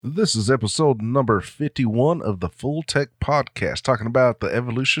This is episode number 51 of the Full Tech Podcast, talking about the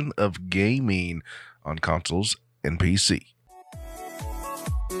evolution of gaming on consoles and PC.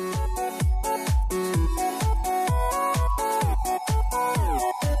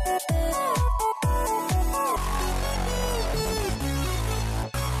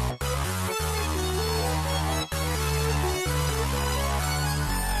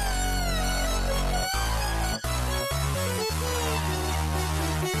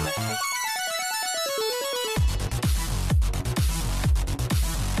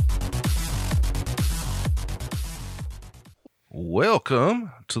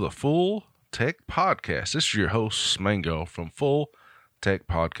 Welcome to the Full Tech Podcast. This is your host, Smango from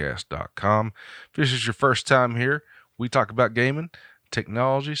FullTechPodcast.com. If this is your first time here, we talk about gaming,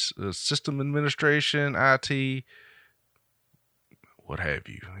 technology, system administration, IT, what have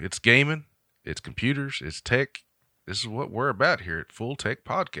you. It's gaming, it's computers, it's tech. This is what we're about here at Full Tech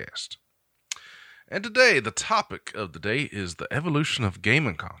Podcast. And today, the topic of the day is the evolution of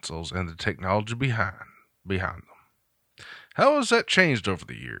gaming consoles and the technology behind them. How has that changed over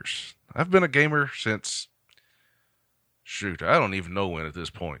the years? I've been a gamer since, I don't even know when at this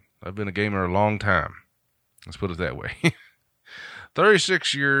point. I've been a gamer a long time. Let's put it that way.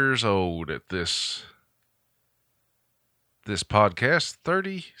 36 years old at this podcast.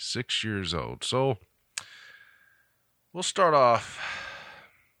 36 years old. So, we'll start off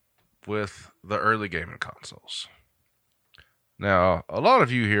with the early gaming consoles. Now, a lot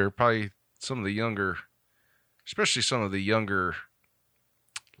of you here, probably some of the younger, especially some of the younger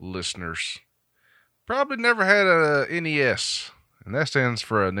listeners, probably never had a NES, and that stands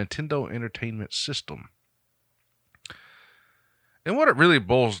for a Nintendo Entertainment System. And what it really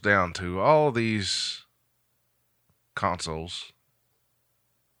boils down to, all these consoles,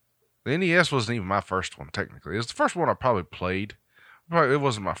 the NES wasn't even my first one, technically. It was the first one I probably played. It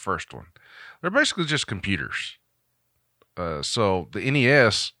wasn't my first one. They're basically just computers. So the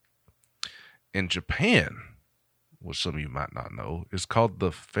NES in Japan, which some of you might not know, is called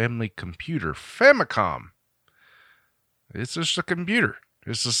the Family Computer, Famicom. It's just a computer.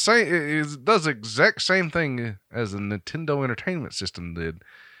 It's the same. It does the exact same thing as the Nintendo Entertainment System did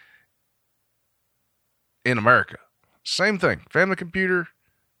in America. Same thing. Family Computer,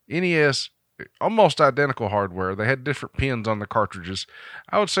 NES, almost identical hardware. They had different pins on the cartridges.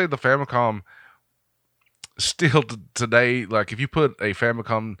 I would say the Famicom still today, like if you put a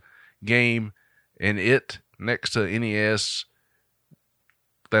Famicom game in it next to NES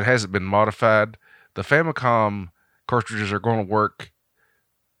that hasn't been modified, the Famicom cartridges are going to work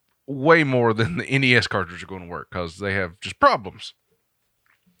way more than the NES cartridges are going to work because they have just problems.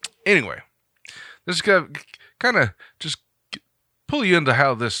 Anyway, this is kind of just pull you into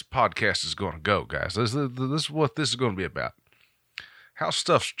how this podcast is going to go, guys. This is what this is going to be about. How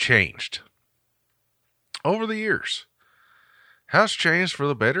stuff's changed over the years. How it's changed for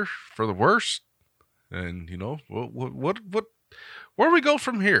the better, for the worse. And, you know, where we go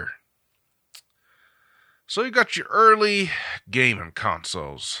from here? So you got your early gaming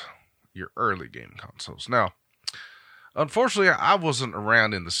consoles. Now, unfortunately, I wasn't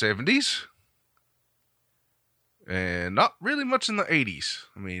around in the 70s. And not really much in the 80s.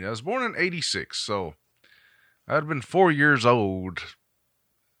 I mean, I was born in 86, so I'd have been 4 years old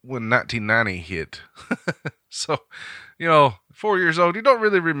when 1990 hit. So, 4 years old, you don't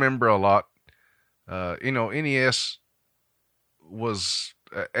really remember a lot. NES was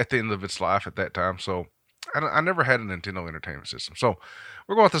at the end of its life at that time, so I never had a Nintendo Entertainment System. So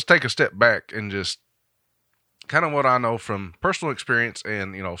we're going to have to take a step back and just kind of what I know from personal experience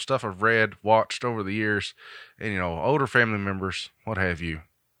and, stuff I've read, watched over the years, and, older family members, what have you,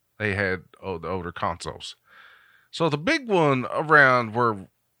 they had the older consoles. So the big one around where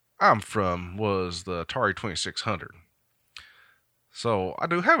I'm from was the Atari 2600. So I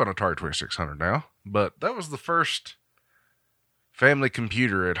do have an Atari 2600 now, but that was the first family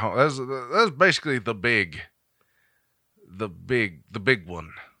computer at home. That was basically the big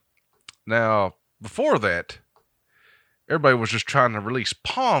one. Now, before that, everybody was just trying to release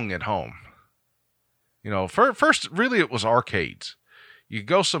Pong at home. First, really, it was arcades. You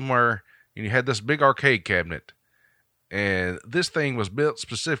go somewhere and you had this big arcade cabinet, and this thing was built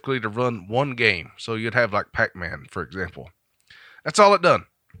specifically to run one game. So you'd have like Pac-Man, for example. That's all it done.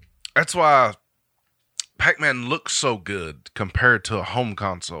 That's why Pac-Man looks so good compared to a home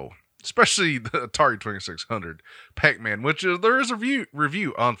console, especially the Atari 2600 Pac-Man, which there is a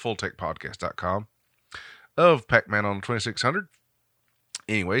review on FullTechPodcast.com of Pac-Man on the 2600.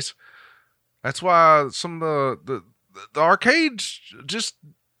 Anyways, that's why some of the arcades just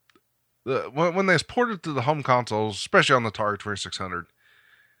when they was ported to the home consoles, especially on the Atari 2600,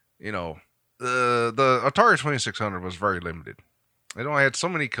 you know, the Atari 2600 was very limited. It only had so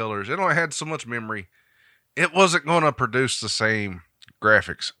many colors. It only had so much memory. It wasn't going to produce the same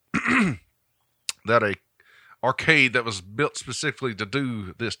graphics that a arcade that was built specifically to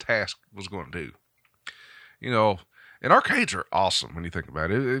do this task was going to do. You know, and arcades are awesome when you think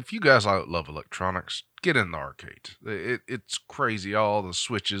about it. If you guys love electronics, get in the arcades. It's crazy, all the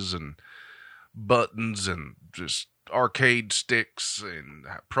switches and buttons and just arcade sticks and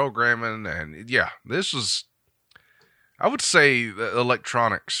programming. And yeah, this is, I would say, the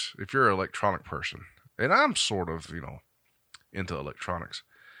electronics, if you're an electronic person, and I'm sort of, into electronics,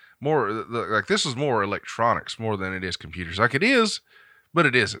 like this is more electronics more than it is computers. Like it is, but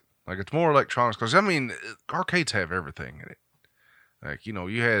it isn't. Like it's more electronics because arcades have everything in it. Like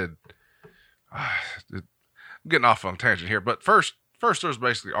you had. I'm getting off on a tangent here, but first there's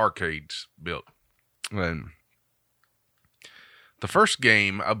basically arcades built, and the first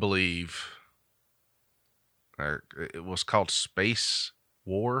game I believe it was called Space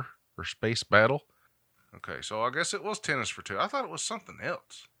War or Space Battle. Okay, so I guess it was Tennis for Two. I thought it was something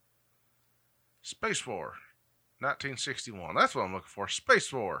else. Space War, 1961. That's what I'm looking for.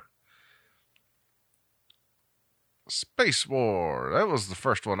 Space War. Space War. That was the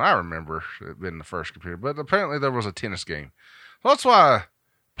first one I remember it being the first computer. But apparently there was a tennis game. So that's why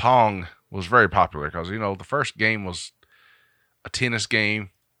Pong was very popular. Because, the first game was a tennis game.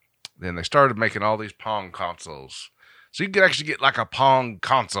 Then they started making all these Pong consoles. So you could actually get like a Pong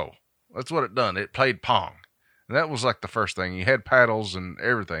console. That's what it done. It played Pong. And that was like the first thing. You had paddles and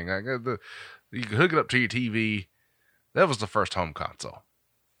everything. You could hook it up to your TV. That was the first home console.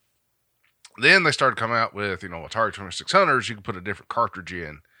 Then they started coming out with, Atari 2600s. You could put a different cartridge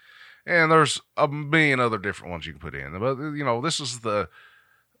in. And there's a million other different ones you can put in. But,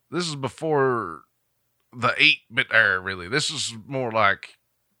 this is before the 8-bit era, really. This is more like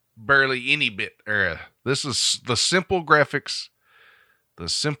barely any bit era. This is the simple graphics, the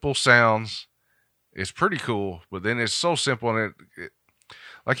simple sounds. It's pretty cool, but then it's so simple, and it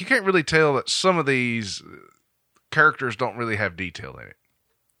like you can't really tell that some of these characters don't really have detail in it.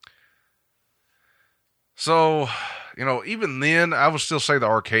 So, even then, I would still say the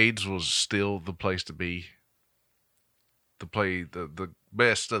arcades was still the place to be, to play the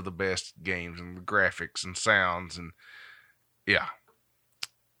best of the best games and the graphics and sounds and yeah.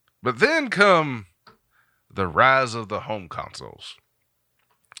 But then come the rise of the home consoles.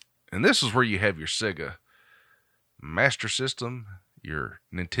 And this is where you have your Sega Master System, your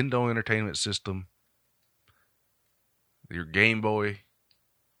Nintendo Entertainment System, your Game Boy.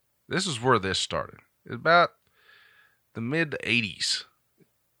 This is where this started. It's about the mid-80s.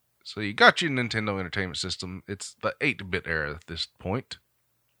 So you got your Nintendo Entertainment System. It's the 8-bit era at this point.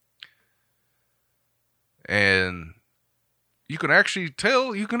 And you can actually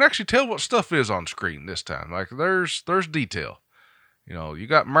tell what stuff is on screen this time. Like there's detail. You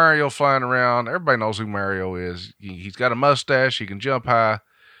got Mario flying around. Everybody knows who Mario is. He's got a mustache. He can jump high.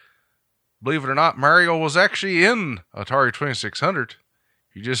 Believe it or not, Mario was actually in Atari 2600.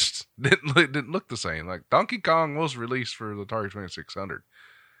 He just didn't look the same. Like Donkey Kong was released for the Atari 2600.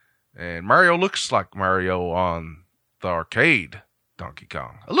 And Mario looks like Mario on the arcade Donkey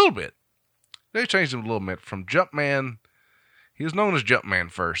Kong. A little bit. They changed him a little bit from Jumpman. He was known as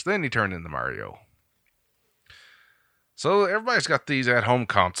Jumpman first. Then he turned into Mario. So everybody's got these at-home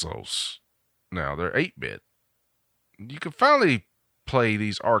consoles. Now, they're 8-bit. You can finally play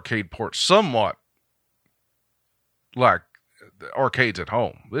these arcade ports somewhat like the arcades at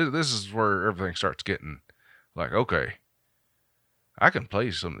home. This is where everything starts getting like, okay, I can play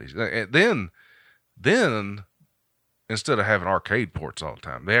some of these. And then instead of having arcade ports all the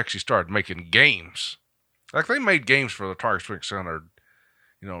time, they actually started making games. Like they made games for the Atari 2600,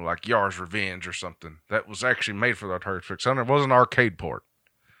 like Yar's Revenge or something. That was actually made for the Atari 2600. It was an arcade port.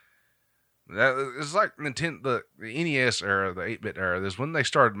 That is like Nintendo, the NES era, the 8-bit era. Is when they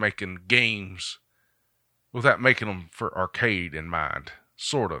started making games without making them for arcade in mind.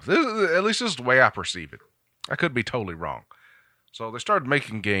 Sort of. At least this is the way I perceive it. I could be totally wrong. So they started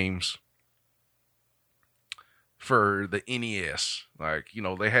making games for the NES. Like,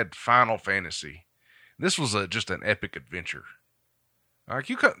 they had Final Fantasy. This was just an epic adventure. Like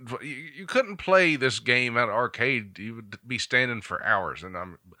you couldn't play this game at an arcade. You would be standing for hours, and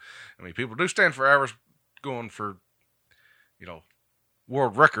people do stand for hours going for,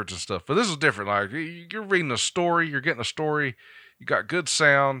 world records and stuff. But this is different. Like you're reading a story, you're getting a story. You got good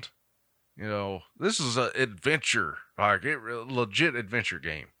sound. This is an adventure, like a legit adventure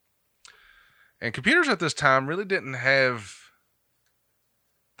game. And computers at this time really didn't have.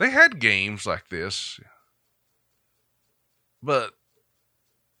 They had games like this, but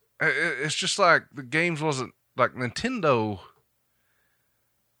It's just like the games wasn't like Nintendo.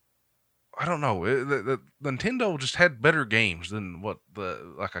 I don't know. The Nintendo just had better games than what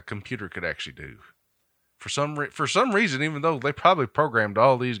like a computer could actually do. For some reason, even though they probably programmed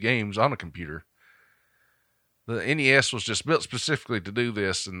all these games on a computer, the NES was just built specifically to do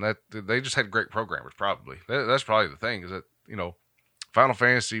this, and that they just had great programmers. Probably that's probably the thing, is that Final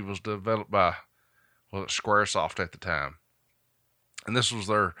Fantasy was developed by SquareSoft at the time, and this was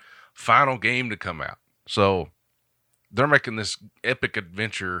their final game to come out. So they're making this epic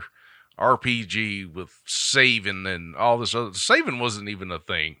adventure RPG with saving and all this other. Saving wasn't even a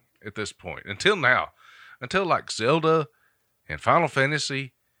thing at this point until now, until like Zelda and Final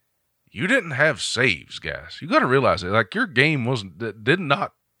Fantasy. You didn't have saves, guys. You got to realize it. Like, your game did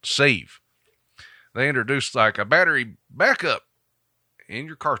not save. They introduced like a battery backup in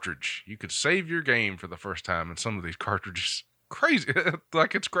your cartridge. You could save your game for the first time in some of these cartridges. Crazy.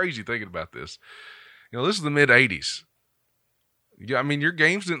 Like, it's crazy thinking about this. This is the mid 80s. Yeah, I mean, your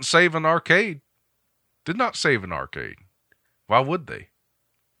games didn't save an arcade. Did not save an arcade. Why would they?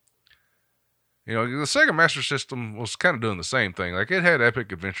 The Sega Master System was kind of doing the same thing. Like, it had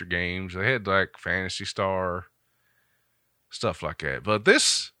epic adventure games. They had like Phantasy Star, stuff like that. But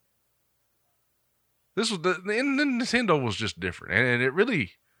this was the Nintendo was just different, and it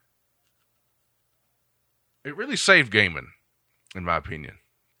really saved gaming, in my opinion.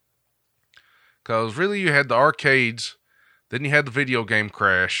 Because really, you had the arcades. Then you had the video game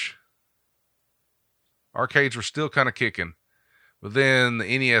crash. Arcades were still kind of kicking. But then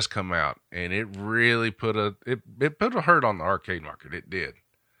the NES come out, and it really put a hurt on the arcade market. It did.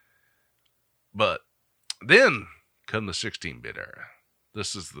 But then come the 16-bit era.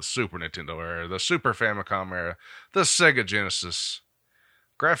 This is the Super Nintendo era, the Super Famicom era, the Sega Genesis.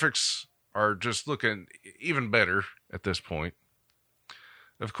 Graphics are just looking even better at this point.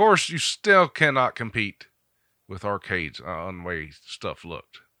 Of course, you still cannot compete with arcades on the way stuff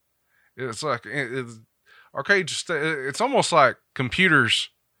looked. It's like arcades. It's almost like computers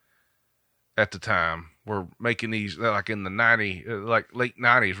at the time were making these, like in the late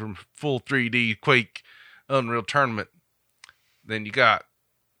 90s, from full 3D Quake, Unreal Tournament. Then you got,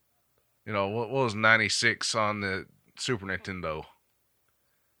 what was 96 on the Super Nintendo?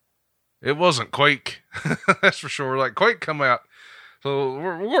 It wasn't Quake, that's for sure. Like, Quake come out, so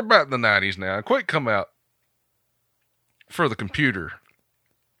we're about in the 90s now. Quake come out for the computer,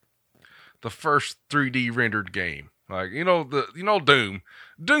 the first 3D rendered game. Like, Doom.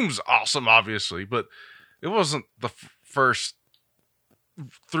 Doom's awesome, obviously, but it wasn't the first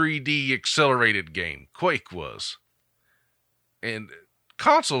 3D accelerated game. Quake was. And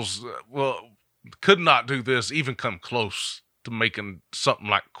consoles, could not do this, even come close to making something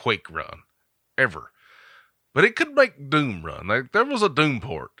like Quake run, ever. But it could make Doom run. Like, there was a Doom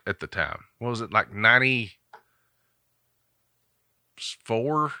port at the time. What was it, like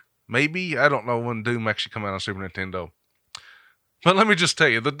 94, maybe? I don't know when Doom actually came out on Super Nintendo. But let me just tell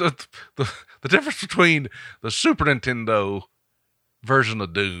you, the difference between the Super Nintendo version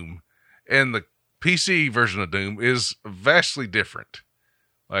of Doom and the PC version of Doom is vastly different.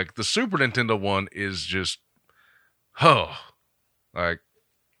 Like, the Super Nintendo one is just, like,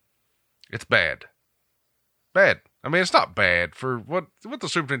 it's bad. Bad. I mean, it's not bad for what the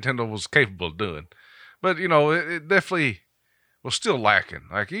Super Nintendo was capable of doing. But, it definitely was still lacking.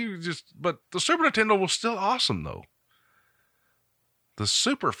 Like, but the Super Nintendo was still awesome, though. The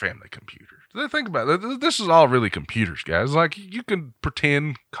Super Family computer. Think about it. This is all really computers, guys. Like, you can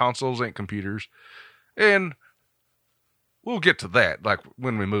pretend consoles ain't computers. And we'll get to that, like,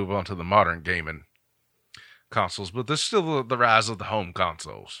 when we move on to the modern gaming consoles. But there's still the rise of the home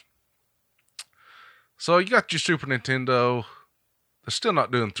consoles. So you got your Super Nintendo. They're still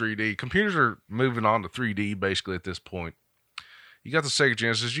not doing 3D. Computers are moving on to 3D, basically, at this point. You got the Sega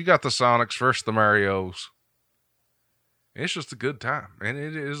Genesis. You got the Sonics versus the Marios. It's just a good time, and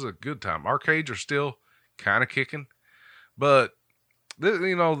it is a good time. Arcades are still kind of kicking, but the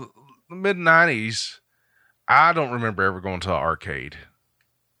mid 90s, I don't remember ever going to an arcade.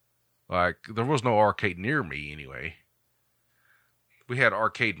 Like, there was no arcade near me anyway. We had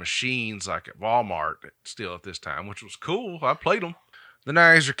arcade machines like at Walmart still at this time, which was cool. I played them. The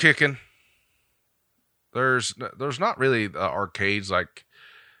 90s are kicking. There's not really arcades like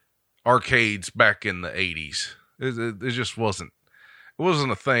arcades back in the 80s. It just wasn't. It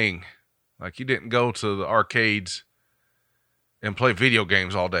wasn't a thing. Like, you didn't go to the arcades and play video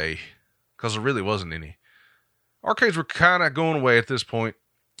games all day, because there really wasn't any. Arcades were kind of going away at this point,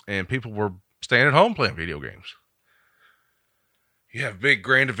 and people were staying at home playing video games. You have big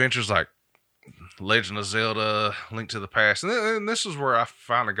grand adventures like Legend of Zelda, Link to the Past, and this is where I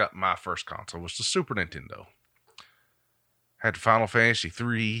finally got my first console, was the Super Nintendo. Had Final Fantasy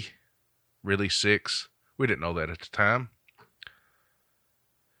 3, really 6. We didn't know that at the time.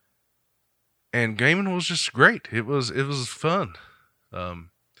 And gaming was just great. It was fun.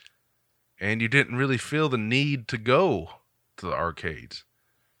 And you didn't really feel the need to go to the arcades.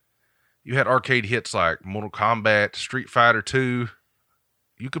 You had arcade hits like Mortal Kombat, Street Fighter 2.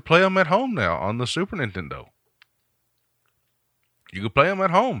 You could play them at home now on the Super Nintendo. You could play them at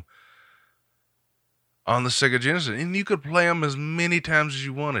home on the Sega Genesis, and you could play them as many times as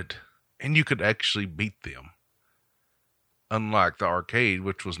you wanted, and you could actually beat them. Unlike the arcade,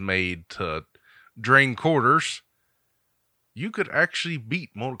 which was made to drain quarters, you could actually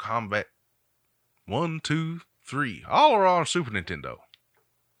beat Mortal Kombat 1, 2, 3, all are on Super Nintendo.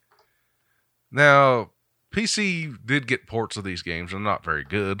 Now, PC did get ports of these games, and not very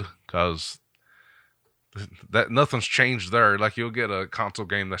good, because that nothing's changed there. Like, you'll get a console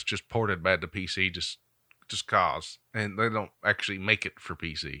game that's just ported bad to PC, just cause, and they don't actually make it for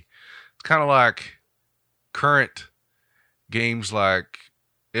PC. It's kind of like current games like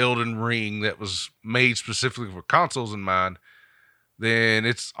Elden Ring that was made specifically for consoles in mind. Then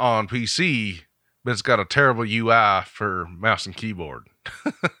it's on PC, but it's got a terrible UI for mouse and keyboard.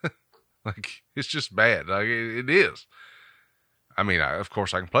 Like, it's just bad. Like, it is. I mean, of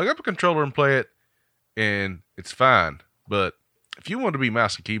course, I can plug up a controller and play it, and it's fine. But if you want to be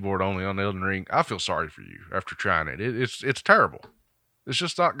mouse and keyboard only on Elden Ring, I feel sorry for you after trying it. It's terrible. It's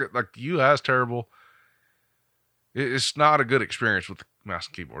just not good. Like, the UI is terrible. It's not a good experience with the mouse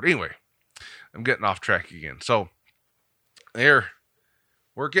and keyboard. Anyway, I'm getting off track again. So,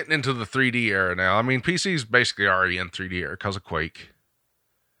 we're getting into the 3D era now. I mean, PC's basically already in 3D era because of Quake.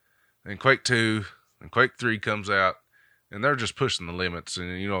 And Quake 2 and Quake 3 comes out, and they're just pushing the limits.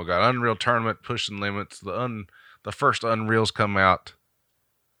 And, got Unreal Tournament pushing limits. The first Unreals come out.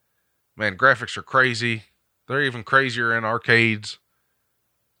 Man, graphics are crazy. They're even crazier in arcades.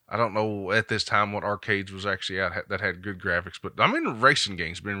 I don't know at this time what arcades was actually out that had good graphics, but I mean, racing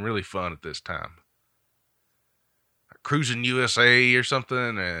games been really fun at this time. Cruising USA or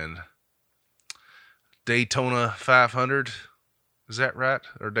something, and Daytona 500. Is that right?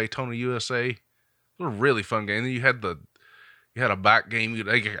 Or Daytona USA? It was a really fun game. Then you had a bike game. You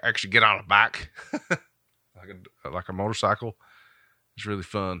could actually get on a bike, like a motorcycle. It's really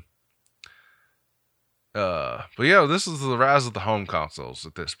fun. But yeah, this is the rise of the home consoles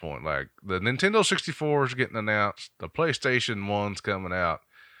at this point. Like, the Nintendo 64 is getting announced. The PlayStation 1's coming out.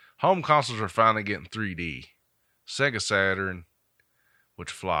 Home consoles are finally getting 3D. Sega Saturn,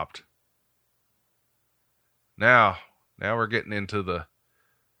 which flopped. Now we're getting into the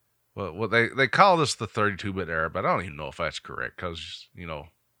what they call this the 32-bit era, but I don't even know if that's correct, because you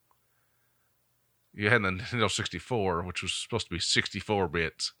had the Nintendo 64, which was supposed to be 64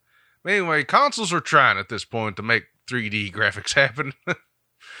 bits. But anyway, consoles are trying at this point to make 3D graphics happen.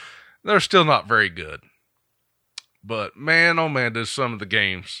 They're still not very good, but man, oh man, does some of the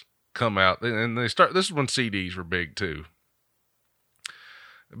games come out, and this is when CDs were big too.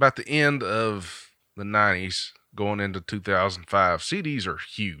 About the end of the 90s, going into 2005, CDs are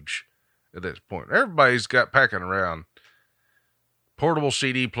huge at this point. Everybody's got packing around portable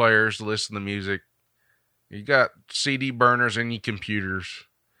CD players to listen to music. You got CD burners in your computers.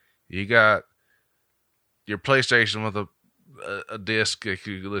 You got your PlayStation with a disc that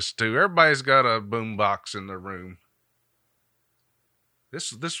you can listen to. Everybody's got a boombox in their room.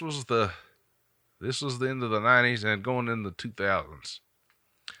 This was the end of the 90s and going into the 2000s.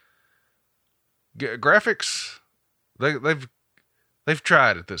 Graphics, they've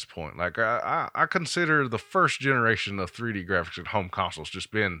tried at this point. Like, I consider the first generation of 3D graphics at home consoles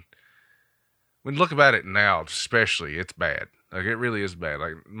just been, when you look about it now, especially, it's bad. Like, it really is bad.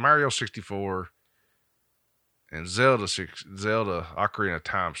 Like, Mario 64 and Zelda Ocarina of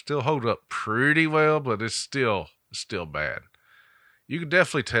Time still hold up pretty well, but it's still bad. You can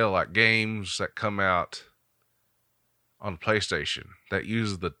definitely tell, like, games that come out on PlayStation that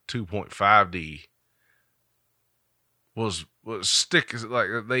use the 2.5D was like,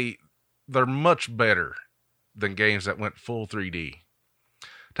 they're much better than games that went full 3D.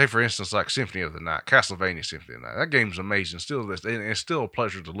 Take, for instance, like Symphony of the Night, Castlevania Symphony of the Night. That game's amazing. It's still a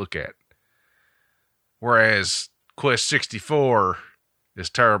pleasure to look at. Whereas Quest 64 is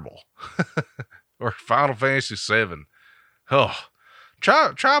terrible. Or Final Fantasy 7. Oh,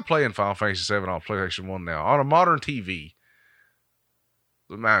 try playing Final Fantasy 7 on PlayStation 1 now on a modern TV.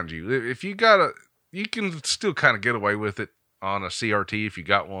 Mind you, if you can still kind of get away with it on a CRT if you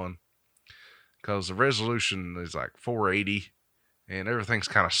got one, because the resolution is like 480, and everything's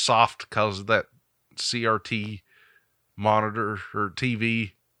kind of soft because of that CRT monitor or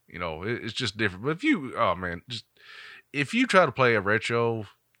TV. You know, it's just different. But if you try to play a retro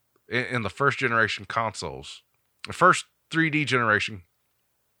in the first generation consoles, the first 3D generation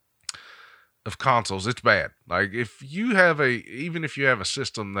of consoles, it's bad. Like even if you have a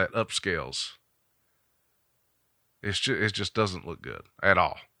system that upscales, it just doesn't look good at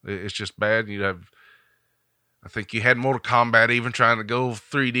all. It's just bad. I think you had Mortal Kombat even trying to go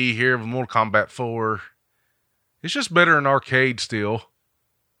 3D here with Mortal Kombat 4. It's just better in arcade still.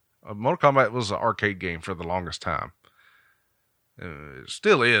 Mortal Kombat was an arcade game for the longest time. It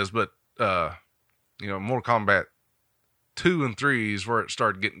still is, but Mortal Kombat 2 and 3 is where it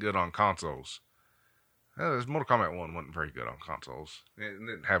started getting good on consoles. Mortal Kombat 1 wasn't very good on consoles. It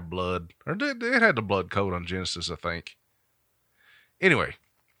didn't have blood. Or it had the blood code on Genesis, I think. Anyway,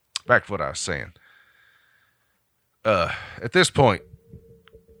 back to what I was saying. At this point,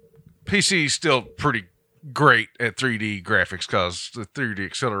 PC is still pretty great at 3D graphics because the 3D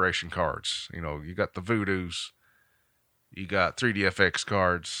acceleration cards. You got the Voodoos. You got 3DFX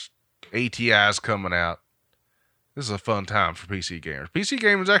cards. ATI's coming out. This is a fun time for PC gamers. PC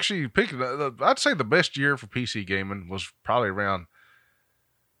gaming is actually picking. I'd say the best year for PC gaming was probably around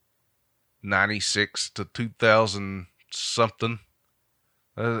 96 to 2000 something.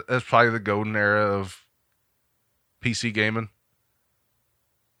 That's probably the golden era of PC gaming,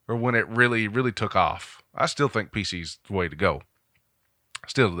 or when it really, really took off. I still think PC's the way to go.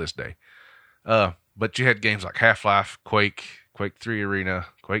 Still to this day. But you had games like Half-Life, Quake 3 Arena,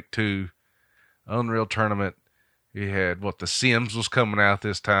 Quake 2, Unreal Tournament. You had The Sims was coming out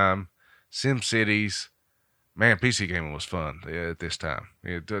this time. SimCities. Man, PC gaming was fun at this time.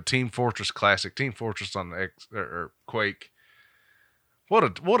 You had Team Fortress Classic, Team Fortress on the Quake. What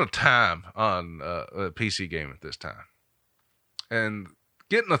a time on PC gaming at this time. And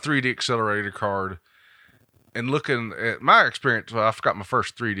getting a 3D accelerator card and looking at my experience, I forgot my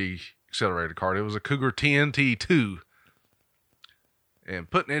first 3D accelerator card. It was a Cougar TNT2. And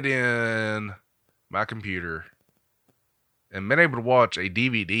putting it in my computer and being able to watch a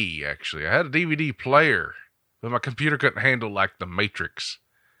DVD, actually. I had a DVD player, but my computer couldn't handle, like, The Matrix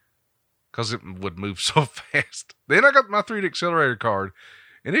because it would move so fast. Then I got my 3D accelerator card,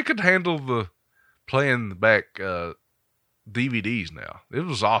 and it could handle the playing back DVDs now. It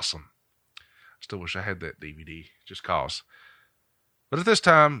was awesome. Still wish I had that DVD, just cause. But at this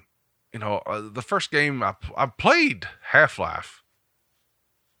time, the first game I played Half-Life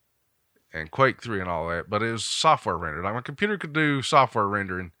and Quake 3 and all that, but it was software rendered. Like, my computer could do software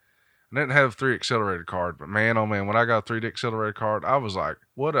rendering. I didn't have a 3D accelerator card, but man, oh man, when I got a 3D accelerator card, I was like,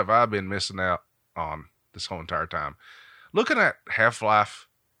 what have I been missing out on this whole entire time? Looking at Half-Life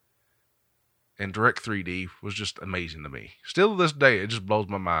and Direct 3D was just amazing to me. Still to this day, it just blows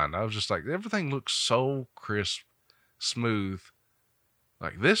my mind. I was just like, everything looks so crisp, smooth.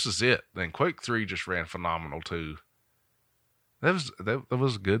 Like, this is it. Then Quake 3 just ran phenomenal too. That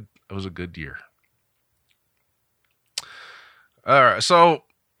was good. It was a good year. All right, so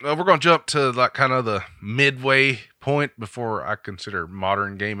we're going to jump to like kind of the midway point before I consider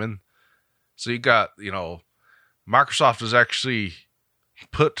modern gaming. So you got, Microsoft has actually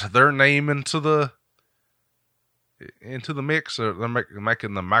put their name into the mix. They're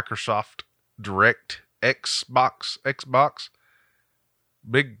making the Microsoft Direct Xbox.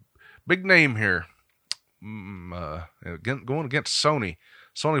 Big name here. Going against Sony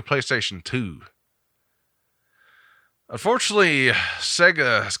PlayStation 2. Unfortunately,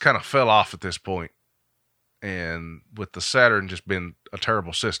 Sega has kind of fell off at this point, and with the Saturn just being a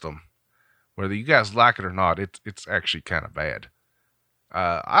terrible system, whether you guys like it or not, it's actually kind of bad.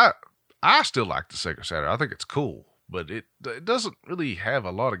 I still like the Sega Saturn. I think it's cool, but it doesn't really have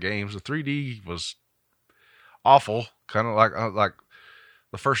a lot of games. The 3D was awful, kind of like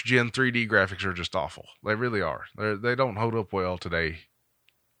the first gen 3D graphics are just awful. They really are. They don't hold up well today.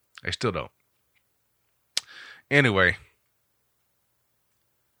 They still don't. Anyway,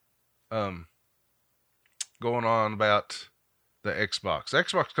 going on about the Xbox. The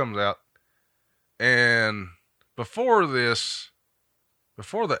Xbox comes out, and before the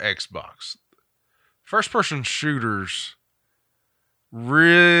Xbox, first-person shooters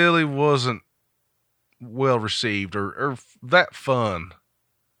really wasn't well received or that fun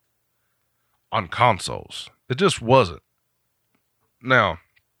on consoles. It just wasn't. Now,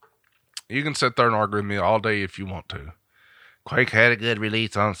 you can sit there and argue with me all day if you want to. Quake had a good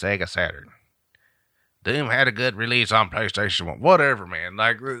release on Sega Saturn. Doom had a good release on PlayStation 1. Whatever, man.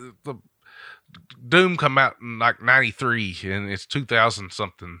 Like, the Doom come out in like 93 and it's 2000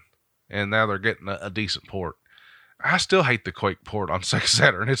 something. And now they're getting a decent port. I still hate the Quake port on Sega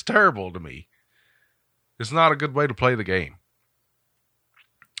Saturn. It's terrible to me. It's not a good way to play the game.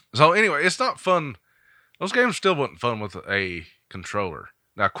 So anyway, it's not fun. Those games still weren't fun with a controller.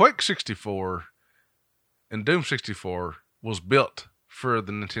 Now, Quake 64 and Doom 64 was built for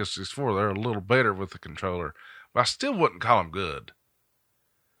the Nintendo 64. They're a little better with the controller, but I still wouldn't call them good.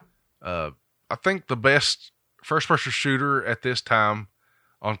 I think the best first-person shooter at this time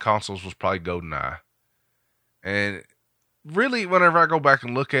on consoles was probably GoldenEye. And really, whenever I go back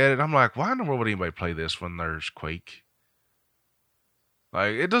and look at it, I'm like, why in the world would anybody play this when there's Quake?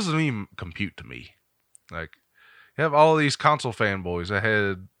 Like, it doesn't even compute to me. Like, you have all these console fanboys that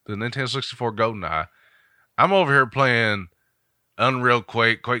had the Nintendo 64 GoldenEye. I'm over here playing Unreal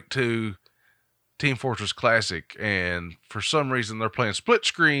Quake, Quake 2, Team Fortress Classic, and for some reason they're playing split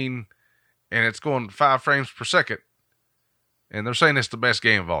screen, and it's going 5 frames per second, and they're saying it's the best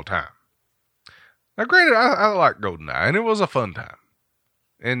game of all time. Now, granted, I like GoldenEye, and it was a fun time.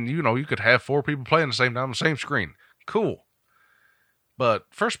 And, you know, you could have 4 people playing at the same time on the same screen. Cool. But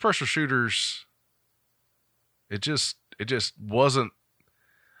first-person shooters, it just wasn't,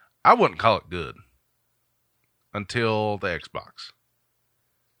 I wouldn't call it good until the Xbox.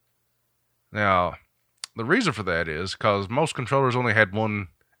 Now, the reason for that is because most controllers only had one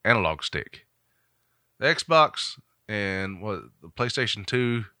analog stick. The Xbox and the PlayStation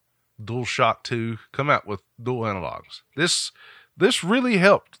 2, DualShock 2 come out with dual analogs. This really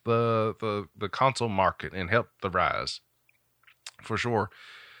helped the console market and helped the rise for sure,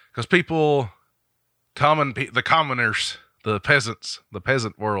 because people, the commoners, the peasants, the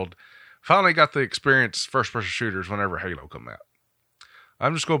peasant world, finally got to experience first-person shooters whenever Halo come out.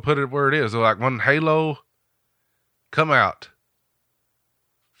 I'm just going to put it where it is. Like, when Halo come out,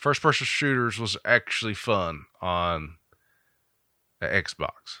 first-person shooters was actually fun on the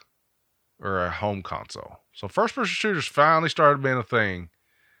Xbox or a home console. So first-person shooters finally started being a thing,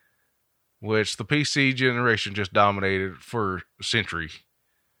 which the PC generation just dominated for a century.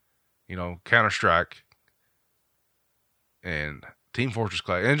 You know, Counter-Strike and Team Fortress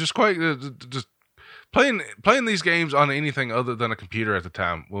Classic, and just quite just playing these games on anything other than a computer at the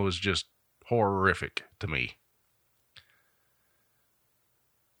time was just horrific to me.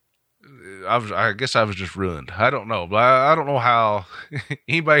 I guess I was just ruined. I don't know, but I don't know how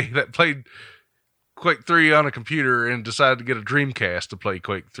anybody that played Quake 3 on a computer and decided to get a Dreamcast to play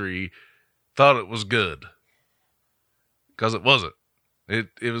Quake 3 thought it was good, because it wasn't. It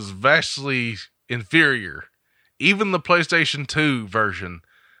was vastly inferior. Even the PlayStation 2 version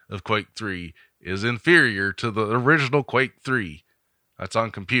of Quake 3 is inferior to the original Quake 3 that's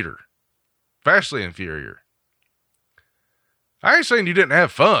on computer. Vastly inferior. I ain't saying you didn't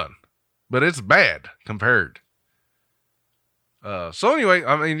have fun, but it's bad compared. So anyway,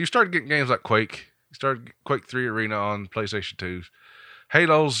 I mean, you started getting games like Quake. You started Quake 3 Arena on PlayStation 2.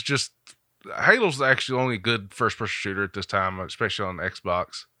 Halo's actually only good first-person shooter at this time, especially on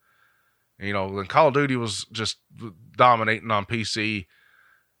Xbox. You know, then Call of Duty was just dominating on PC.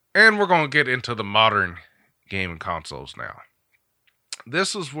 And we're going to get into the modern gaming consoles now.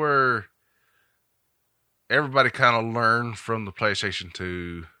 This is where everybody kind of learned from the PlayStation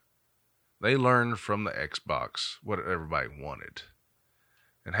 2. They learned from the Xbox what everybody wanted.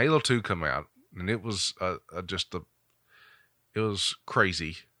 And Halo 2 come out, and it was it was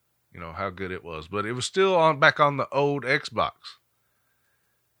crazy, you know, how good it was. But it was still back on the old Xbox.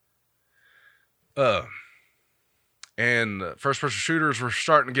 And first-person shooters were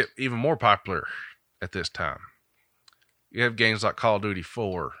starting to get even more popular at this time. You have games like Call of Duty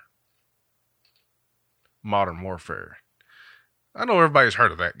 4, Modern Warfare. I know everybody's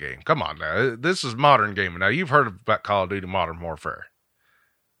heard of that game. Come on now. This is modern gaming. Now, you've heard about Call of Duty Modern Warfare.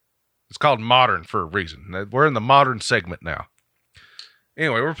 It's called modern for a reason. We're in the modern segment now.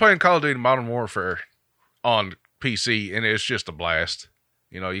 Anyway, we're playing Call of Duty Modern Warfare on PC, and it's just a blast.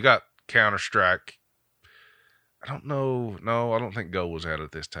 You know, you got Counter-Strike. I don't know. No, I don't think Go was out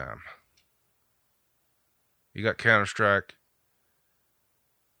at this time. You got Counter-Strike.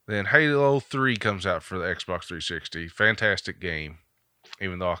 Then Halo 3 comes out for the Xbox 360. Fantastic game.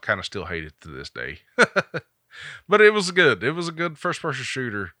 Even though I kind of still hate it to this day. But it was good. It was a good first-person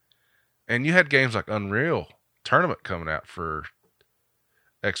shooter. And you had games like Unreal Tournament coming out for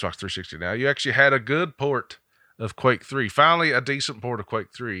Xbox 360 now. You actually had a good port of Quake 3. Finally, a decent port of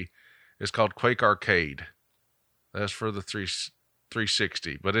Quake 3. It's called Quake Arcade. That's for the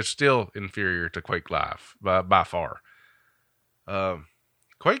 360, but it's still inferior to Quake Live by far.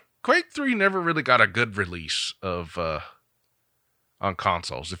 Quake 3 never really got a good release of on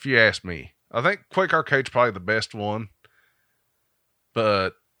consoles, if you ask me. I think Quake Arcade's probably the best one,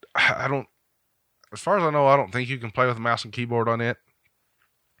 but I as far as I know, I don't think you can play with a mouse and keyboard on it.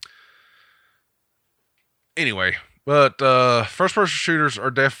 Anyway, but first-person shooters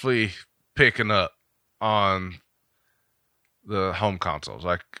are definitely picking up on the home consoles.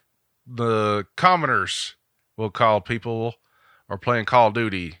 Like the commoners will call people are playing Call of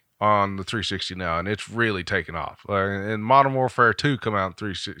Duty on the 360 now, and it's really taken off. And Modern Warfare 2 come out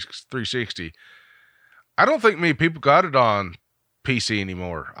in 360. I don't think many people got it on PC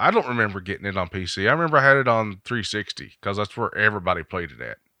anymore. I don't remember getting it on PC. I remember I had it on 360 because that's where everybody played it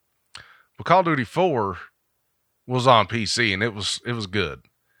at. But Call of Duty 4 was on PC, and it was good.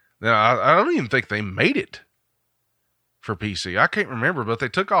 Now, I don't even think they made it for PC. I can't remember, but they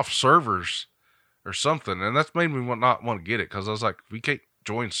took off servers or something, and that's made me not want to get it because I was like, we can't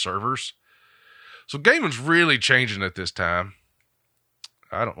join servers. So gaming's really changing at this time.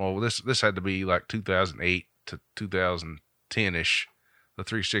 I don't know. This had to be like 2008 to 2010-ish. The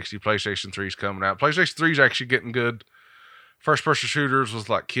 360, PlayStation 3 is coming out. PlayStation 3 is actually getting good. First-person shooters was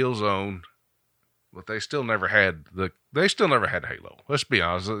like Killzone, but they still never had Halo. Let's be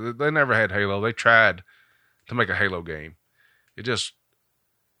honest. They never had Halo. They tried to make a Halo game. It just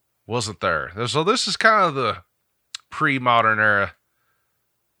wasn't there. So this is kind of the pre-modern era.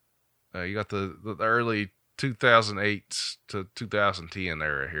 You got the early 2008 to 2010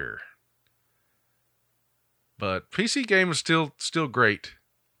 era here. But PC game is still great.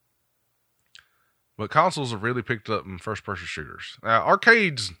 But consoles have really picked up in first-person shooters. Now,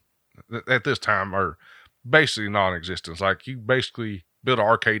 arcades at this time are basically non-existent. Like, you basically build an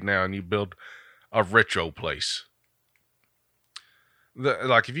arcade now and you build a retro place.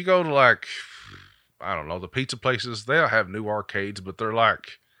 Like, if you go to, like, I don't know, the pizza places, they'll have new arcades, but they're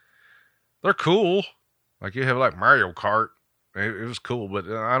cool. Like, you have, like, Mario Kart. It was cool, but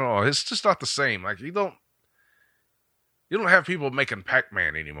I don't know. It's just not the same. Like, you don't have people making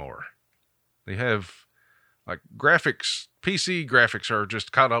Pac-Man anymore. They have, like, graphics. PC graphics are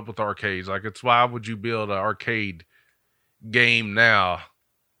just caught up with arcades. Like, it's why would you build an arcade game now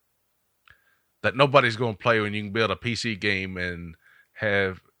that nobody's going to play when you can build a PC game and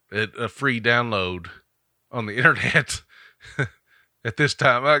have it a free download on the internet at this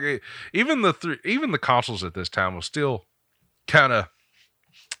time? Like, even the consoles at this time was still kind of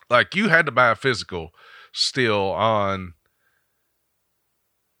like you had to buy a physical still on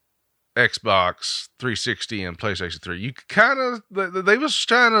Xbox 360 and PlayStation 3. You kind of, they was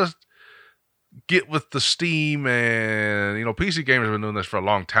trying to get with the Steam, and, you know, PC gamers have been doing this for a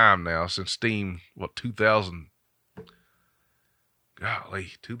long time now, since Steam,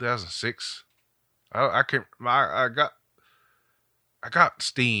 2006? I can't, I got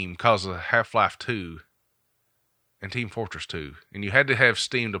Steam because of Half-Life 2 and Team Fortress 2, and you had to have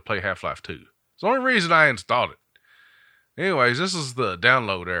Steam to play Half-Life 2. It's the only reason I installed it. Anyways, this is the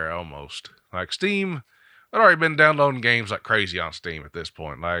download era almost. Like, Steam, I'd already been downloading games like crazy on Steam at this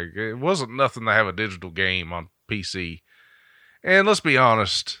point. Like, it wasn't nothing to have a digital game on PC. And let's be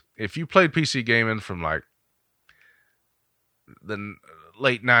honest, if you played PC gaming from like the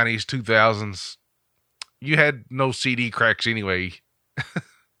late 90s, 2000s, you had no CD cracks anyway.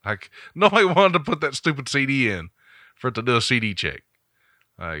 Like, nobody wanted to put that stupid CD in for it to do a CD check.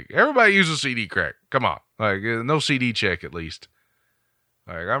 Like, everybody uses CD crack. Come on. Like, no CD check at least.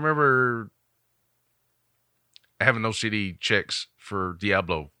 Like, I remember having no CD checks for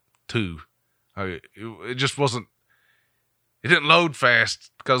Diablo 2. It just wasn't, it didn't load fast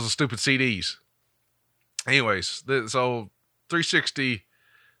because of stupid CDs. Anyways, so 360,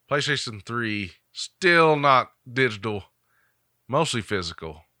 PlayStation 3, still not digital, mostly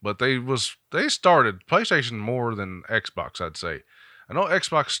physical. But they started PlayStation more than Xbox, I'd say. I know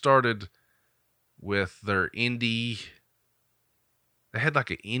Xbox started with their indie. They had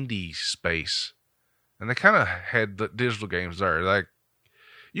like an indie space, and they kind of had the digital games there. Like,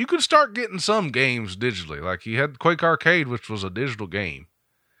 you could start getting some games digitally. Like, you had Quake Arcade, which was a digital game,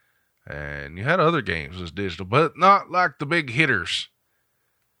 and you had other games as digital, but not like the big hitters.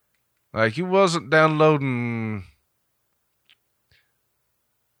 Like, you wasn't downloading.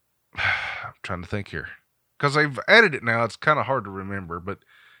 I'm trying to think here. Because they've added it now, it's kind of hard to remember. But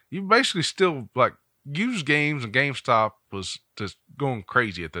you basically still, like, used games, and GameStop was just going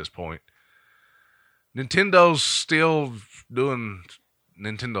crazy at this point. Nintendo's still doing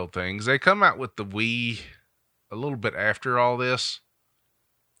Nintendo things. They come out with the Wii a little bit after all this.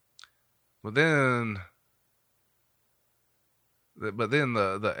 But then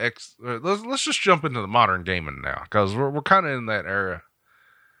the X... Let's just jump into the modern gaming now. Because we're kind of in that era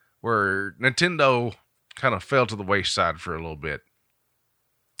where Nintendo kind of fell to the wayside for a little bit.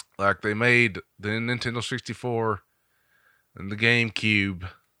 Like, they made the Nintendo 64 and the GameCube,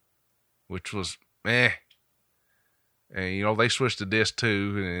 which was meh. And, you know, they switched to disc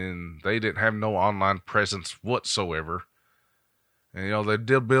too, and they didn't have no online presence whatsoever. And, you know, they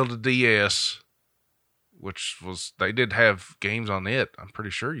did build a DS, which was, they did have games on it. I'm pretty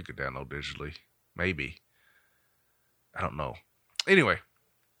sure you could download digitally. Maybe. I don't know. Anyway,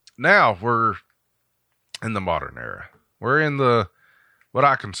 now we're in the modern era. We're in what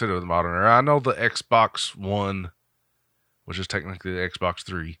I consider the modern era. I know the Xbox One, which is technically the Xbox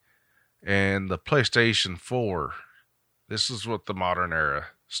 3, and the PlayStation 4. This is what the modern era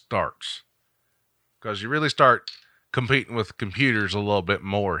starts. Because you really start competing with computers a little bit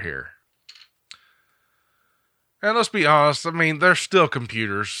more here. And let's be honest, I mean, they're still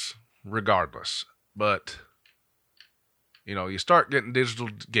computers regardless. But, you know, you start getting digital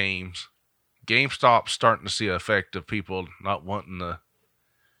games. GameStop's starting to see an effect of people not wanting to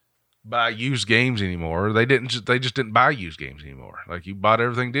buy used games anymore. They just didn't buy used games anymore. Like, you bought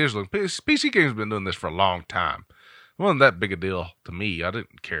everything digital. PC Games have been doing this for a long time. It wasn't that big a deal to me. I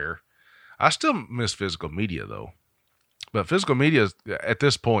didn't care. I still miss physical media though. But physical media at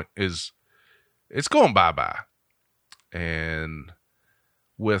this point it's going bye-bye. And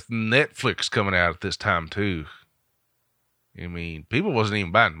with Netflix coming out at this time too, I mean, people wasn't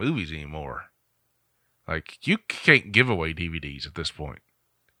even buying movies anymore. Like, you can't give away DVDs at this point.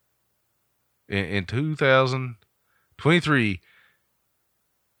 In 2023,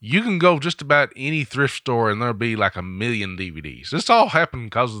 you can go just about any thrift store and there'll be like 1 million DVDs. This all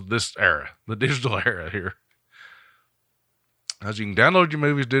happened because of this era, the digital era here. As you can download your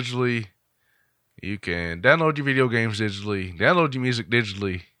movies digitally, you can download your video games digitally, download your music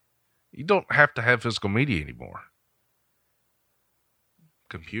digitally. You don't have to have physical media anymore.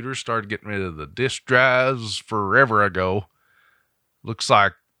 Computers started getting rid of the disk drives forever ago. Looks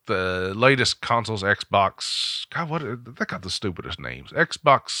like the latest consoles, Xbox. God, they got the stupidest names.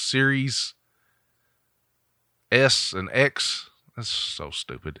 Xbox Series S and X. That's so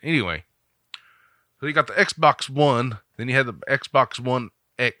stupid. Anyway, so you got the Xbox One. Then you had the Xbox One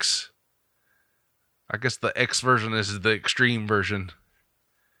X. I guess the X version is the extreme version.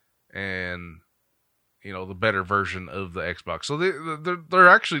 And, you know, the better version of the Xbox. So they're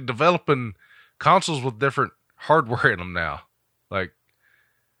actually developing consoles with different hardware in them now. Like,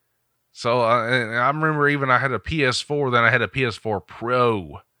 so I remember even I had a PS4, then I had a PS4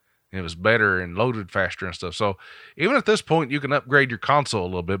 Pro. And it was better and loaded faster and stuff. So even at this point, you can upgrade your console a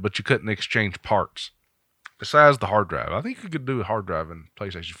little bit, but you couldn't exchange parts. Besides the hard drive. I think you could do a hard drive in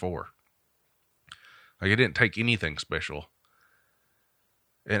PlayStation 4. Like, it didn't take anything special.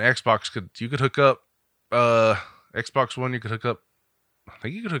 And Xbox you could hook up Xbox One, you could hook up, I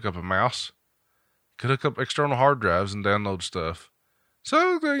think you could hook up a mouse. You could hook up external hard drives and download stuff.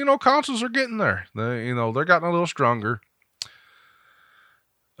 So, you know, consoles are getting there. They're getting a little stronger.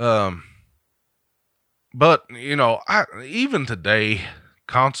 But, you know, even today,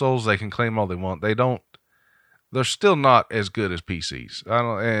 consoles, they can claim all they want. They're still not as good as PCs.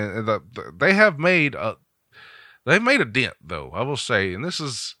 They have made they've made a dent though, I will say, and this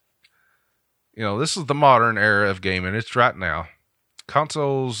is the modern era of gaming. It's right now.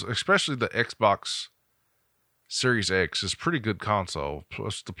 Consoles, especially the Xbox Series X, is a pretty good console,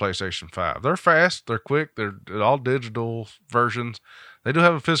 plus the PlayStation 5. They're fast, they're quick, they're all digital versions. They do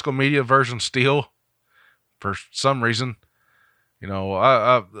have a physical media version still, for some reason. You know,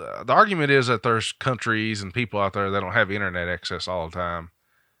 the argument is that there's countries and people out there that don't have internet access all the time.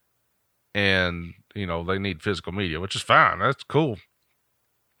 And, you know, they need physical media, which is fine. That's cool.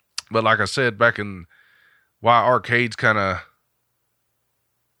 But like I said, back in why arcades kind of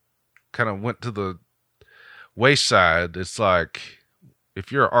went to the wayside, it's like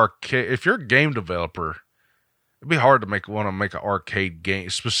if you're a game developer, it'd be hard to want to make an arcade game,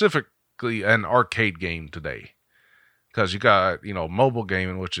 specifically an arcade game today. Because you got, you know, mobile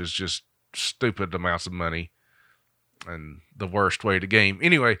gaming, which is just stupid amounts of money and the worst way to game.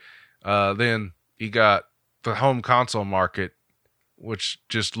 Anyway, then you got the home console market, which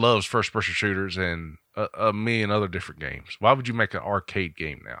just loves first-person shooters and a million other different games. Why would you make an arcade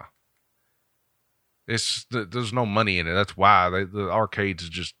game now? There's no money in it. That's why the arcades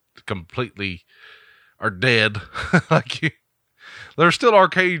just completely are dead. There's still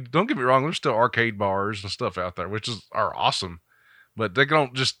arcade. Don't get me wrong. There's still arcade bars and stuff out there, which are awesome, but they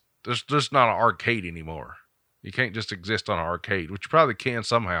don't just. There's just not an arcade anymore. You can't just exist on an arcade, which you probably can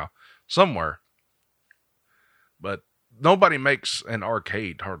somehow, somewhere. But nobody makes an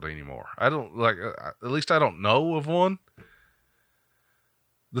arcade hardly anymore. I don't like. At least I don't know of one.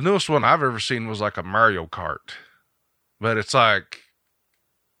 The newest one I've ever seen was like a Mario Kart, but it's like,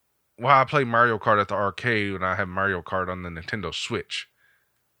 why I play Mario Kart at the arcade when I have Mario Kart on the Nintendo Switch.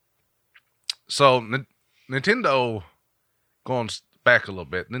 So Nintendo, going back a little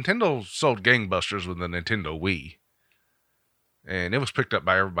bit, Nintendo sold gangbusters with the Nintendo Wii. And it was picked up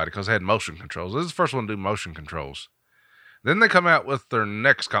by everybody because they had motion controls. This is the first one to do motion controls. Then they come out with their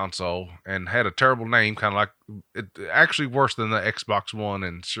next console and had a terrible name, kind of like, it actually worse than the Xbox One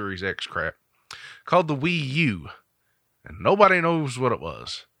and Series X crap, called the Wii U. And nobody knows what it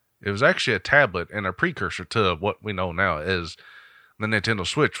was. It was actually a tablet and a precursor to what we know now as the Nintendo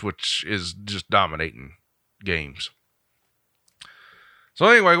Switch, which is just dominating games. So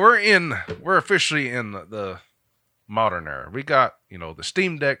anyway, we're officially in the modern era. We got, the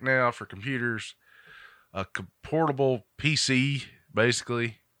Steam Deck now for computers, a portable PC,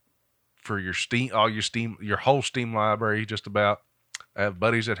 basically, for your your whole Steam library, just about. I have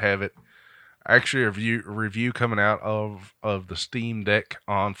buddies that have it. Actually, a review coming out of the Steam Deck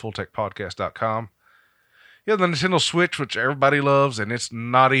on fulltechpodcast.com. Yeah, the Nintendo Switch, which everybody loves, and it's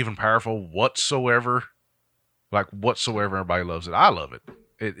not even powerful whatsoever. Like, whatsoever, everybody loves it. I love it.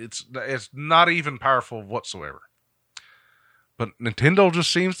 It's not even powerful whatsoever. But Nintendo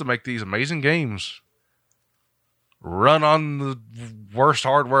just seems to make these amazing games run on the worst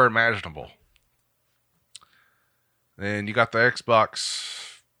hardware imaginable. And you got the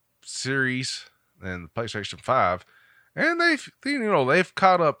Xbox Series and the PlayStation 5, and they've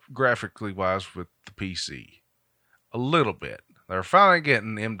caught up graphically wise with the PC a little bit. They're finally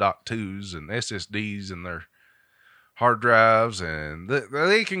getting M.2s and SSDs in their hard drives, and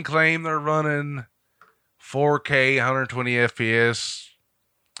they can claim they're running 4K 120 FPS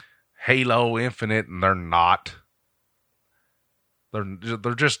Halo Infinite, and they're not.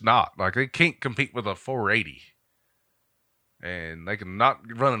 They're just not. Like, they can't compete with a 480. And they can not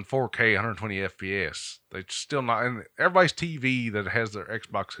run in 4K 120 FPS. They still not. And everybody's TV that has their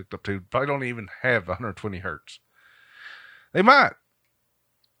Xbox hooked up to probably don't even have 120 hertz. They might.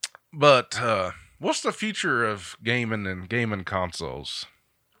 But what's the future of gaming and gaming consoles?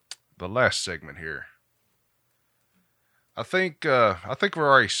 The last segment here. I think we're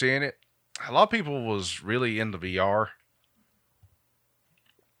already seeing it. A lot of people was really into VR.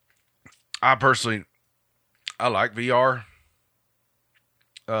 I like VR.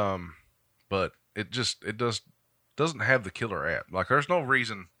 But it doesn't have the killer app. Like, there's no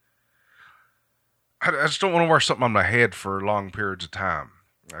reason. I just don't want to wear something on my head for long periods of time.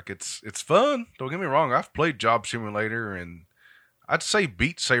 Like, it's fun. Don't get me wrong. I've played Job Simulator, and I'd say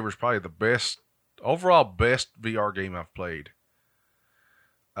Beat Saber is probably the overall best VR game I've played.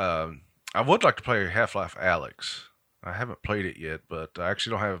 I would like to play Half-Life Alyx. I haven't played it yet, but I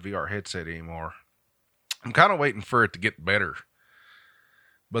actually don't have a VR headset anymore. I'm kind of waiting for it to get better.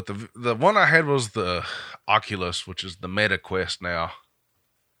 But the one I had was the Oculus, which is the Meta Quest now.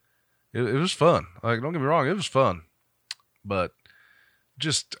 It was fun. Like, don't get me wrong, it was fun. But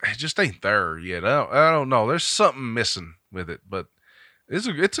it just ain't there yet. I don't know. There's something missing with it, but it's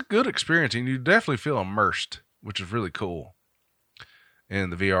a good experience, and you definitely feel immersed, which is really cool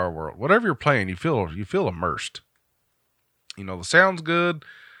in the VR world. Whatever you're playing, you feel immersed. The sound's good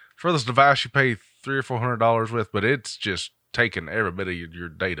for this device you pay $300 or $400 with, but it's just taking every bit of your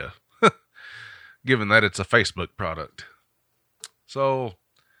data, given that it's a Facebook product. So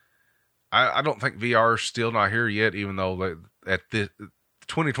I don't think VR is still not here yet, even though at the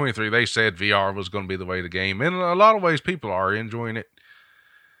 2023 they said VR was going to be the way of the game. And in a lot of ways, people are enjoying it.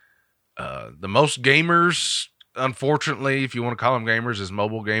 The most gamers, unfortunately, if you want to call them gamers, is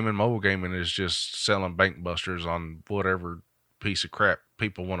mobile gaming. Mobile gaming is just selling bank busters on whatever piece of crap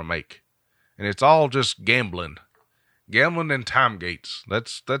people want to make. And it's all just gambling. Gambling and time gates.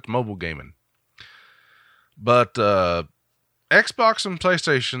 That's mobile gaming. But Xbox and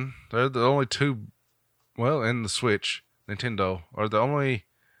PlayStation, they're the only two, and the Switch, Nintendo, are the only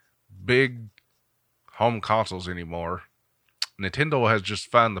big home consoles anymore. Nintendo has just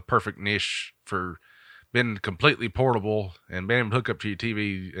found the perfect niche for being completely portable and being able to hook up to your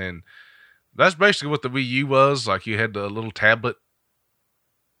TV. And that's basically what the Wii U was. Like, you had the little tablet,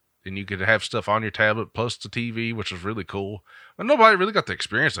 and you could have stuff on your tablet plus the TV, which was really cool. But nobody really got the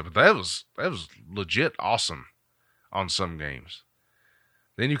experience of it. That was legit awesome on some games.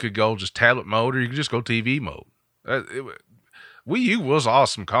 Then you could go just tablet mode, or you could just go TV mode. Wii U was an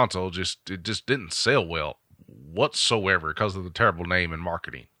awesome console. It just didn't sell well whatsoever because of the terrible name and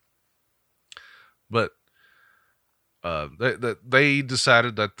marketing. But they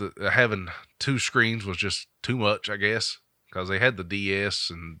decided that having two screens was just too much, I guess, because they had the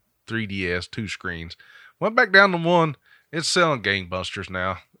DS and 3DS, two screens. Went back down to one. It's selling gangbusters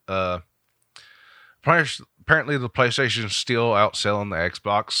now. Apparently the PlayStation is still outselling the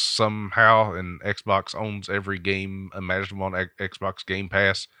Xbox somehow, and Xbox owns every game imaginable on Xbox Game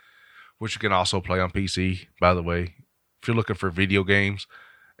Pass, which you can also play on PC, by the way. If you're looking for video games,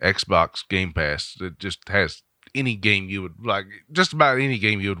 Xbox Game Pass, it just has any game you would like, just about any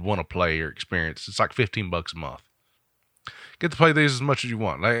game you would want to play or experience. It's like $15 a month. Get to play these as much as you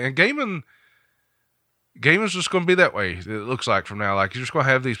want. And gaming's just going to be that way. It looks like from now, like you're just going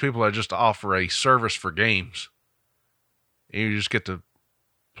to have these people that just offer a service for games, and you just get to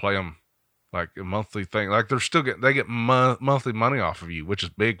play them like a monthly thing. Like they get monthly money off of you, which is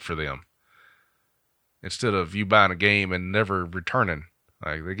big for them. Instead of you buying a game and never returning,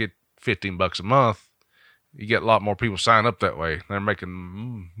 like they get $15 a month. You get a lot more people sign up that way. They're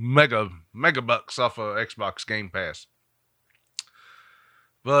making mega bucks off of Xbox Game Pass.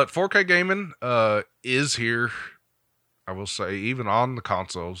 But 4K gaming is here. I will say, even on the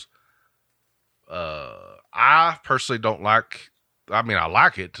consoles. I personally don't like. I mean, I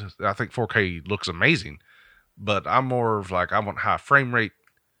like it. I think 4K looks amazing, but I'm more of like, I want high frame rate,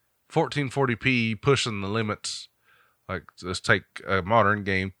 1440p, pushing the limits. Like, let's take a modern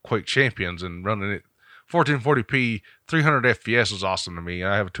game, Quake Champions, and running it 1440p, 300 FPS is awesome to me.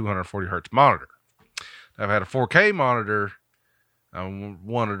 I have a 240 hertz monitor. I've had a 4K monitor. I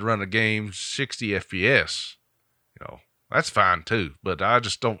wanted to run a game 60 FPS. That's fine too, but I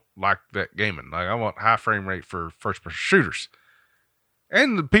just don't like that gaming. Like, I want high frame rate for first-person shooters.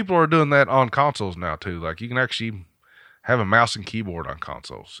 And the people are doing that on consoles now too. Like, you can actually have a mouse and keyboard on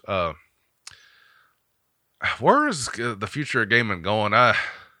consoles. Where is the future of gaming going?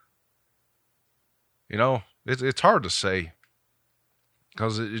 It's hard to say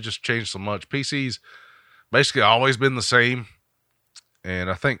because it just changed so much. PC's basically always been the same. And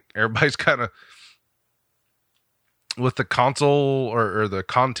I think everybody's kind of, with the console or the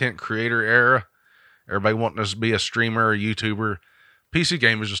content creator era, everybody wanting to be a streamer or YouTuber, PC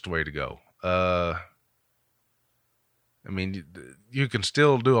game is just the way to go. I mean, you can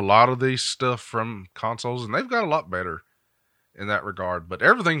still do a lot of these stuff from consoles, and they've got a lot better in that regard. But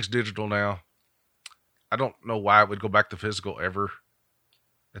everything's digital now. I don't know why it would go back to physical ever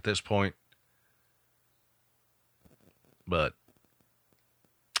at this point. But,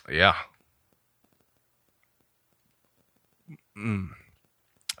 yeah.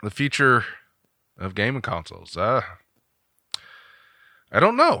 The future of gaming consoles. I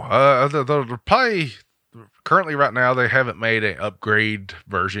don't know. They'll probably, currently right now, they haven't made an upgrade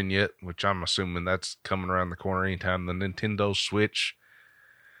version yet, which I'm assuming that's coming around the corner anytime. The Nintendo Switch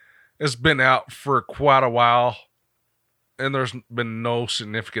has been out for quite a while, and there's been no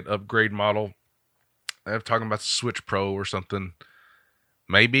significant upgrade model. I'm talking about the Switch Pro or something.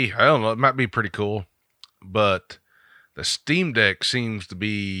 Maybe. I don't know. It might be pretty cool. But the Steam Deck seems to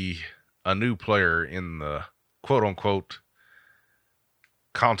be a new player in the quote-unquote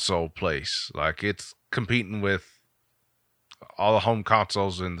console place. Like, it's competing with all the home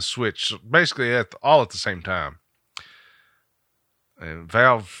consoles and the Switch, basically all at the same time. And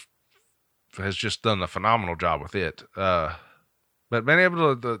Valve has just done a phenomenal job with it. But being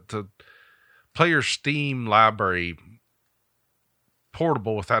able to play your Steam library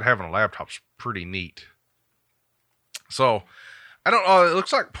portable without having a laptop's pretty neat. So, I don't know. It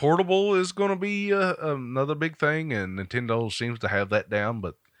looks like portable is going to be another big thing, and Nintendo seems to have that down.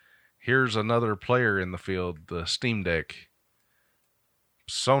 But here's another player in the field, the Steam Deck.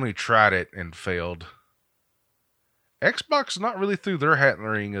 Sony tried it and failed. Xbox not really threw their hat in the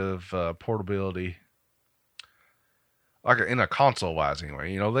ring of portability, like in a console-wise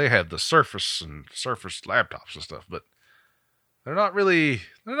anyway. They have the Surface and Surface laptops and stuff, but they're not really.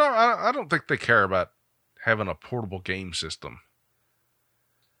 I don't think they care about having a portable game system.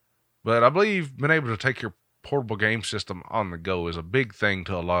 But I believe being able to take your portable game system on the go is a big thing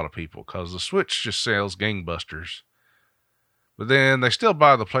to a lot of people, because the Switch just sells gangbusters. But then they still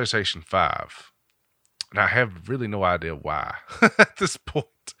buy the PlayStation 5. And I have really no idea why at this point.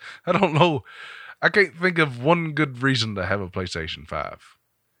 I don't know. I can't think of one good reason to have a PlayStation 5.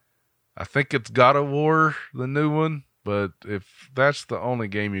 I think it's God of War, the new one. But if that's the only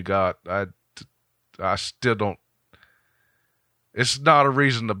game you got, I still don't. It's not a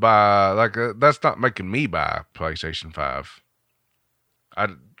reason to buy. Like, that's not making me buy a PlayStation 5.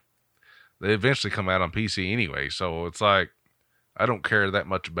 They eventually come out on PC anyway, so it's like, I don't care that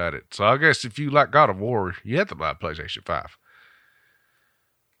much about it. So I guess if you like God of War, you have to buy a PlayStation 5.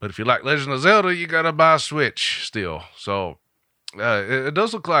 But if you like Legend of Zelda, you got to buy a Switch still. So it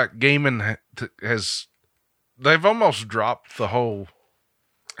does look like gaming has. They've almost dropped the whole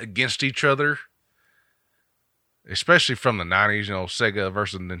against each other, especially from the 90s, Sega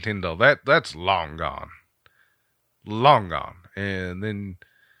versus Nintendo. That's long gone. Long gone. And then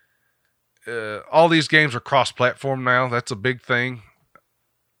all these games are cross-platform now. That's a big thing.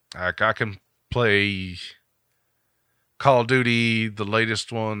 Like I can play Call of Duty, the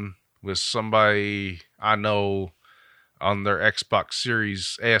latest one, with somebody I know on their Xbox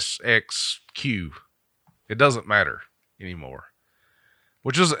Series S, X, Q. It doesn't matter anymore,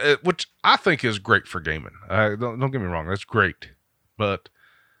 which I think is great for gaming. Don't get me wrong, that's great, but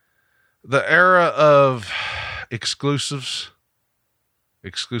the era of exclusive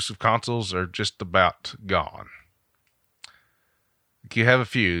consoles are just about gone. You have a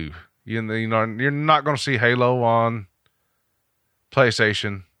few. You're not going to see Halo on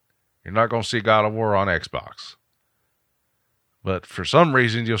PlayStation. You're not going to see God of War on Xbox. But for some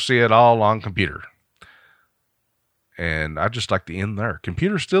reason, you'll see it all on computer. And I just like to end there.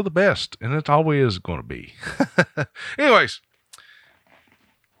 Computer's still the best, and it always is going to be. Anyways,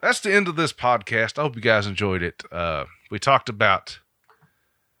 that's the end of this podcast. I hope you guys enjoyed it. We talked about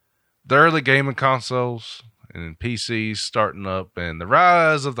the early gaming consoles and PCs starting up and the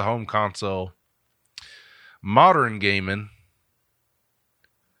rise of the home console, modern gaming,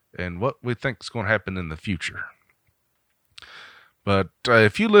 and what we think is going to happen in the future. But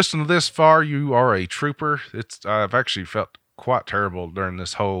if you listen to this far, you are a trooper. I've actually felt quite terrible during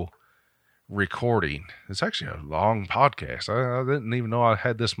this whole recording. It's actually a long podcast. I didn't even know I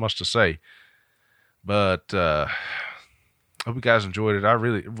had this much to say. But I hope you guys enjoyed it. I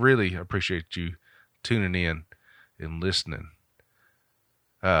really, really appreciate you tuning in and listening.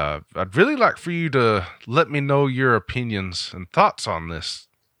 I'd really like for you to let me know your opinions and thoughts on this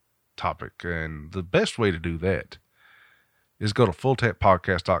topic. And the best way to do that is go to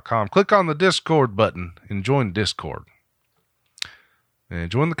fulltechpodcast.com, click on the Discord button, and join Discord. And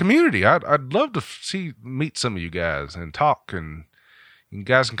join the community. I'd love to meet some of you guys and talk. And you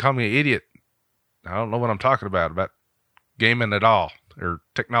guys can call me an idiot. I don't know what I'm talking about gaming at all or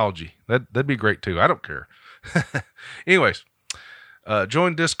technology. That'd be great too. I don't care. Anyways,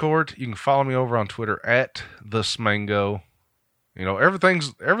 join Discord. You can follow me over on Twitter at the Smango. You know, everything's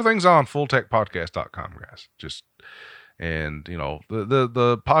on fulltechpodcast.com, guys. And you know,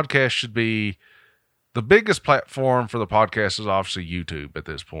 the podcast should be the biggest platform for the podcast is obviously YouTube at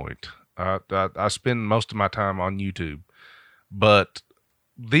this point. I spend most of my time on YouTube, but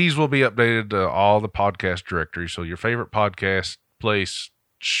these will be updated to all the podcast directories. So your favorite podcast place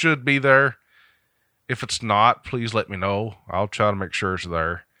should be there. If it's not, please let me know. I'll try to make sure it's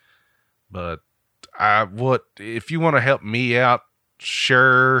there. But if you want to help me out,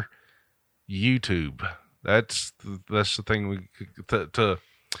 share YouTube. That's the thing to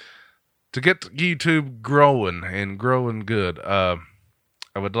get YouTube growing and growing good. I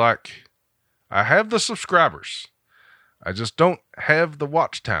have the subscribers. I just don't have the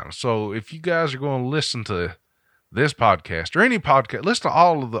watch time. So if you guys are going to listen to this podcast or any podcast, listen to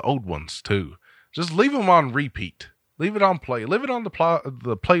all of the old ones too. Just leave them on repeat. Leave it on play. Leave it on the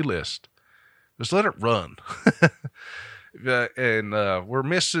playlist. Just let it run. And we're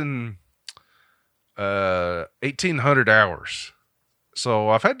missing 1,800 hours. So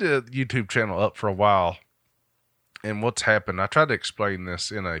I've had the YouTube channel up for a while. And what's happened, I tried to explain this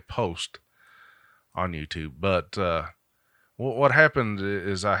in a post on YouTube, but what happened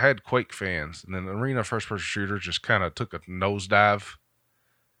is I had Quake fans, and then Arena First Person Shooter just kind of took a nosedive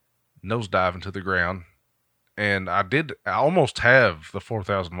into the ground. And I almost have the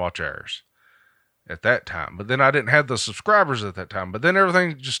 4,000 watch hours at that time, but then I didn't have the subscribers at that time. But then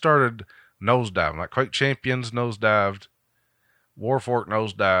everything just started nosediving, like Quake Champions nosedived, Warfork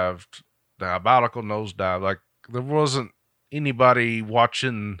nosedived, Diabolical nosedived. Like there wasn't anybody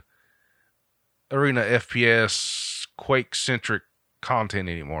watching Arena FPS Quake centric content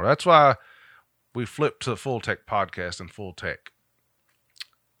anymore. That's why we flipped to Full Tech Podcast and Full Tech.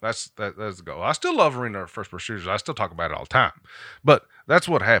 That's the goal. I still love Arena First Person Shooters. I still talk about it all the time, but that's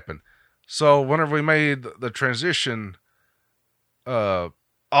what happened. So whenever we made the transition, all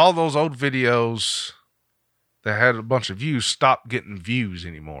those old videos that had a bunch of views stopped getting views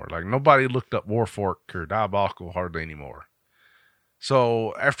anymore. Like nobody looked up Warfork or Diabolical hardly anymore.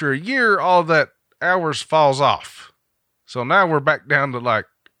 So after a year, all that hours falls off. So now we're back down to like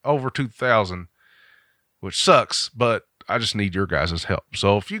over 2,000, which sucks, but I just need your guys' help.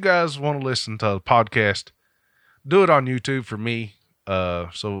 So if you guys want to listen to the podcast, do it on YouTube for me,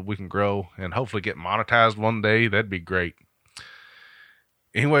 so we can grow and hopefully get monetized one day. That'd be great.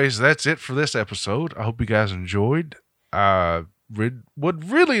 Anyways, that's it for this episode. I hope you guys enjoyed. I would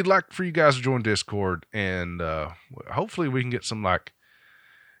really like for you guys to join Discord, and hopefully we can get some like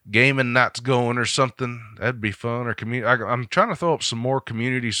gaming nights going or something. That'd be fun. Or I'm trying to throw up some more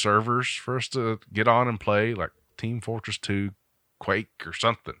community servers for us to get on and play, like Team Fortress 2, Quake, or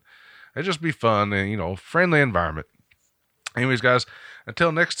something. It'd just be fun and, friendly environment. Anyways, guys,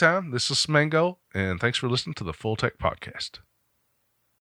 Until next time, this is Smango, and thanks for listening to the Full Tech Podcast.